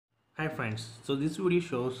Hi friends, so this video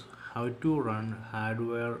shows how to run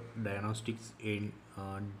hardware diagnostics in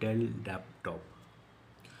Dell laptop.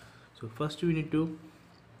 So first we need to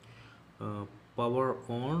power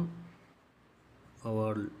on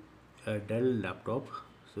our Dell laptop.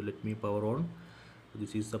 So let me power on.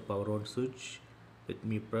 This is the power on switch. Let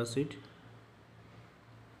me press it.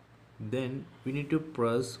 Then we need to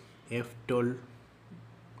press F12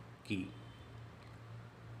 key.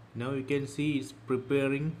 Now you can see it's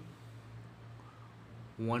preparing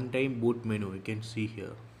one time boot menu. You can see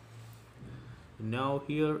here. Now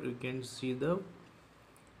here you can see the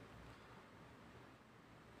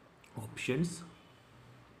options.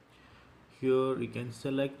 Here you can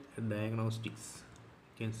select diagnostics.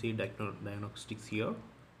 You can see diagnostics here.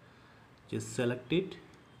 Just select it,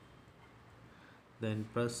 then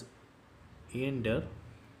press enter.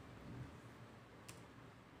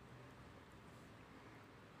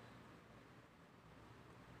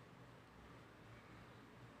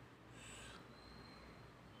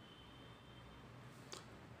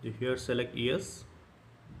 Here select yes.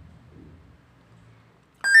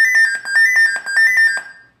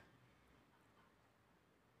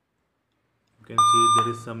 You can see there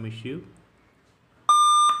is some issue.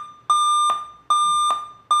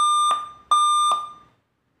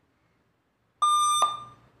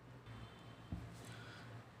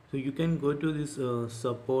 So you can go to this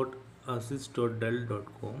support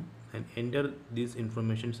assist.dell.com and enter this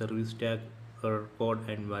information service tag or code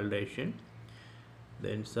and validation.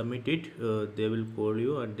 Then submit it. They will call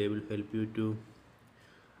you and they will help you to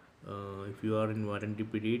if you are in warranty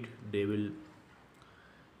period, they will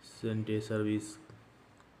send a service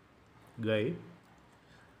guy.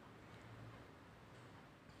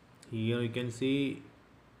 Here you can see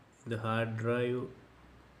the hard drive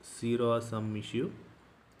 0 has some issue.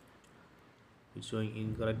 It's showing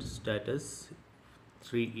incorrect status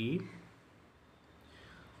 3E.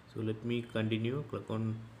 So let me continue. Click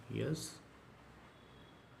on yes.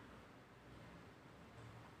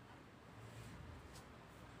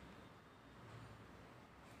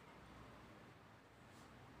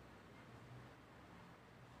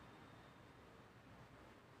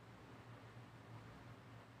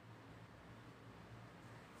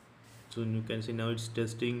 So you can see now it's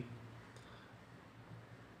testing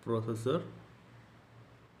processor.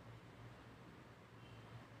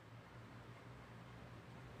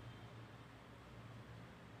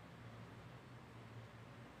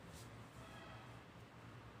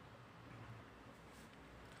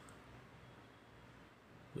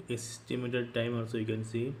 Estimated time also you can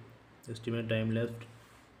see. Estimated time left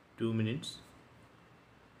 2 minutes.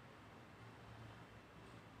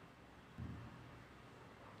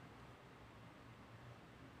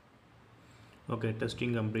 Okay,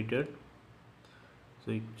 testing completed.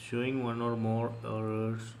 So it's showing one or more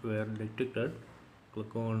errors were detected.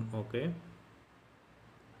 Click on OK.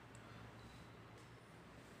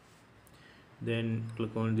 Then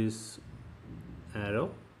click on this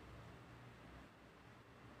arrow.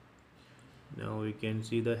 Now we can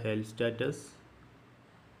see the health status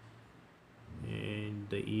and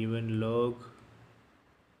the event log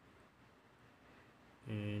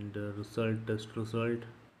and the result, test result.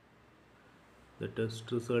 The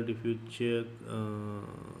test result, if you check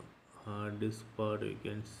hard disk part, you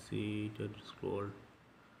can see it. Scroll.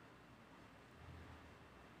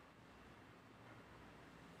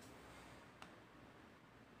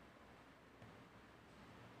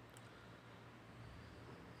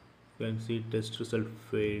 You can see test result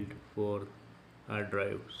failed for hard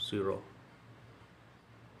drive 0.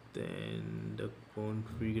 Then the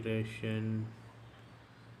configuration,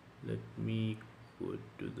 let me go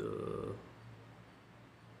to the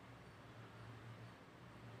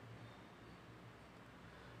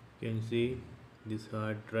you can see this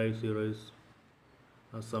hard drive 0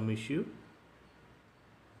 has some issue.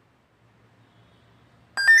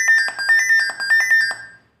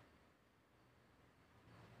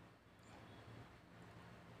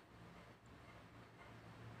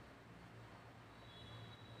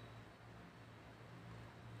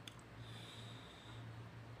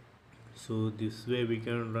 So this way we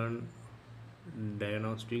can run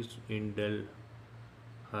diagnostics in Dell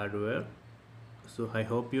hardware. So I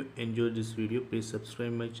hope you enjoyed this video. Please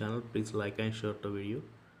subscribe my channel. Please like and share the video.